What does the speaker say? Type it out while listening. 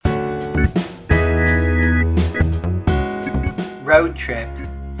Road Trip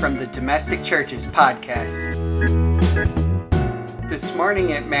from the Domestic Churches podcast. This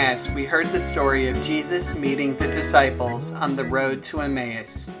morning at Mass, we heard the story of Jesus meeting the disciples on the road to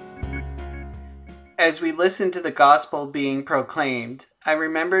Emmaus. As we listened to the gospel being proclaimed, I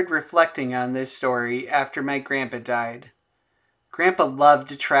remembered reflecting on this story after my grandpa died. Grandpa loved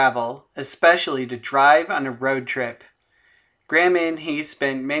to travel, especially to drive on a road trip. Grandma and he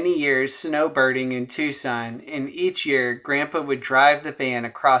spent many years snowbirding in Tucson, and each year Grandpa would drive the van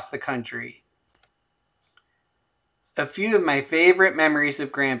across the country. A few of my favorite memories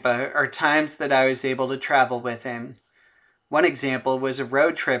of Grandpa are times that I was able to travel with him. One example was a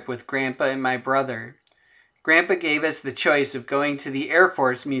road trip with Grandpa and my brother. Grandpa gave us the choice of going to the Air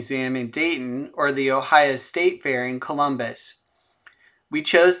Force Museum in Dayton or the Ohio State Fair in Columbus. We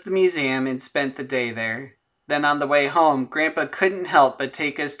chose the museum and spent the day there. Then on the way home, Grandpa couldn't help but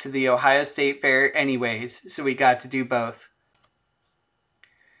take us to the Ohio State Fair anyways, so we got to do both.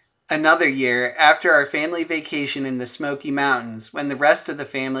 Another year, after our family vacation in the Smoky Mountains, when the rest of the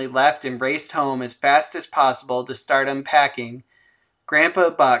family left and raced home as fast as possible to start unpacking,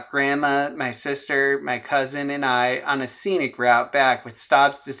 Grandpa bought Grandma, my sister, my cousin, and I on a scenic route back with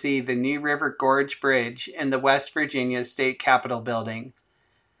stops to see the New River Gorge Bridge and the West Virginia State Capitol building.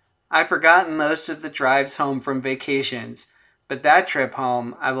 I've forgotten most of the drives home from vacations, but that trip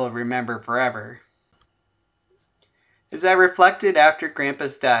home I will remember forever. As I reflected after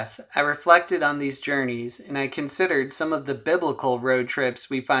Grandpa's death, I reflected on these journeys and I considered some of the biblical road trips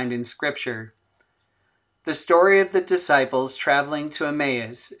we find in Scripture. The story of the disciples traveling to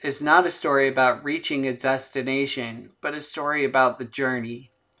Emmaus is not a story about reaching a destination, but a story about the journey.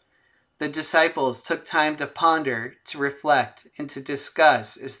 The disciples took time to ponder, to reflect, and to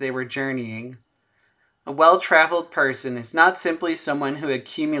discuss as they were journeying. A well-traveled person is not simply someone who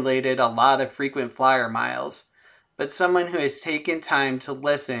accumulated a lot of frequent flyer miles, but someone who has taken time to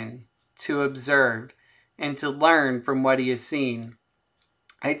listen, to observe, and to learn from what he has seen.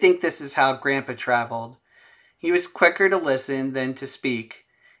 I think this is how Grandpa traveled. He was quicker to listen than to speak.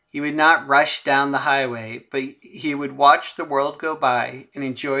 He would not rush down the highway, but he would watch the world go by and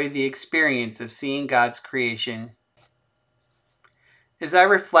enjoy the experience of seeing God's creation. As I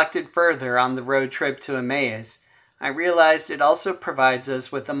reflected further on the road trip to Emmaus, I realized it also provides us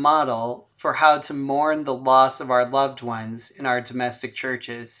with a model for how to mourn the loss of our loved ones in our domestic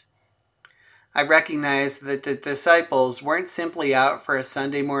churches. I recognized that the disciples weren't simply out for a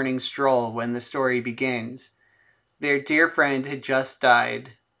Sunday morning stroll when the story begins. Their dear friend had just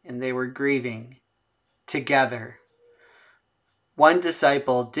died, and they were grieving together. One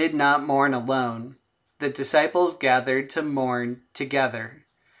disciple did not mourn alone. The disciples gathered to mourn together,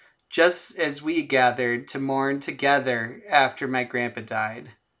 just as we gathered to mourn together after my grandpa died.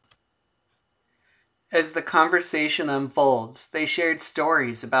 As the conversation unfolds, they shared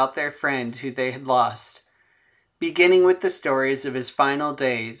stories about their friend who they had lost, beginning with the stories of his final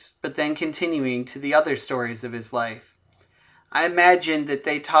days, but then continuing to the other stories of his life. I imagined that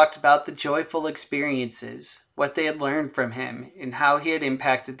they talked about the joyful experiences, what they had learned from him, and how he had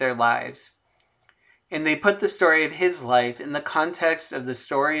impacted their lives. And they put the story of his life in the context of the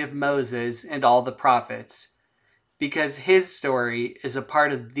story of Moses and all the prophets, because his story is a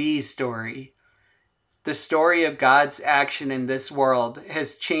part of the story. The story of God's action in this world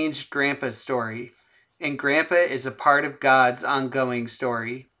has changed Grandpa's story, and Grandpa is a part of God's ongoing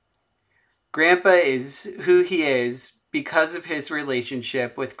story. Grandpa is who he is because of his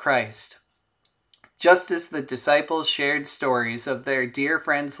relationship with Christ. Just as the disciples shared stories of their dear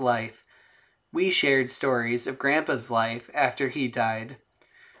friend's life, we shared stories of Grandpa's life after he died.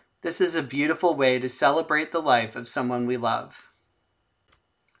 This is a beautiful way to celebrate the life of someone we love.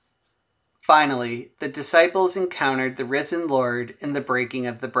 Finally, the disciples encountered the risen Lord in the breaking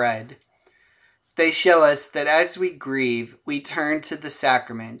of the bread. They show us that as we grieve, we turn to the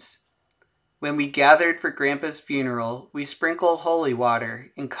sacraments. When we gathered for Grandpa's funeral, we sprinkled holy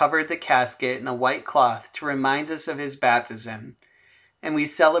water and covered the casket in a white cloth to remind us of his baptism, and we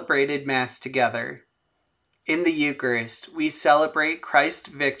celebrated Mass together. In the Eucharist, we celebrate Christ's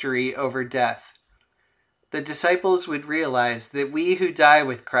victory over death. The disciples would realize that we who die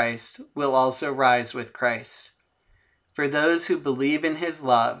with Christ will also rise with Christ. For those who believe in his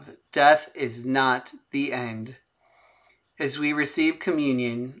love, death is not the end. As we receive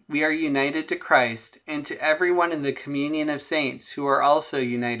communion, we are united to Christ and to everyone in the communion of saints who are also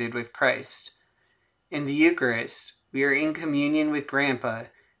united with Christ. In the Eucharist, we are in communion with Grandpa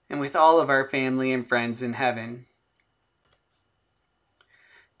and with all of our family and friends in heaven.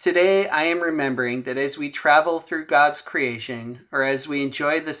 Today, I am remembering that as we travel through God's creation, or as we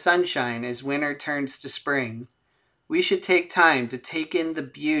enjoy the sunshine as winter turns to spring, we should take time to take in the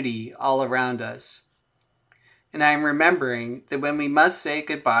beauty all around us. And I am remembering that when we must say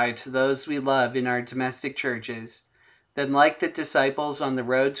goodbye to those we love in our domestic churches, then like the disciples on the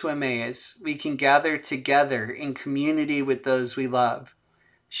road to Emmaus, we can gather together in community with those we love,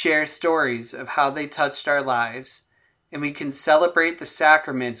 share stories of how they touched our lives, and we can celebrate the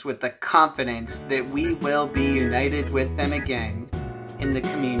sacraments with the confidence that we will be united with them again in the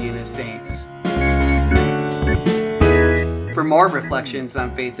communion of saints. For more reflections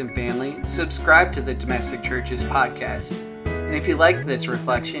on faith and family, subscribe to the Domestic Churches podcast. And if you like this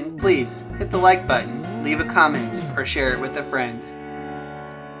reflection, please hit the like button, leave a comment, or share it with a friend.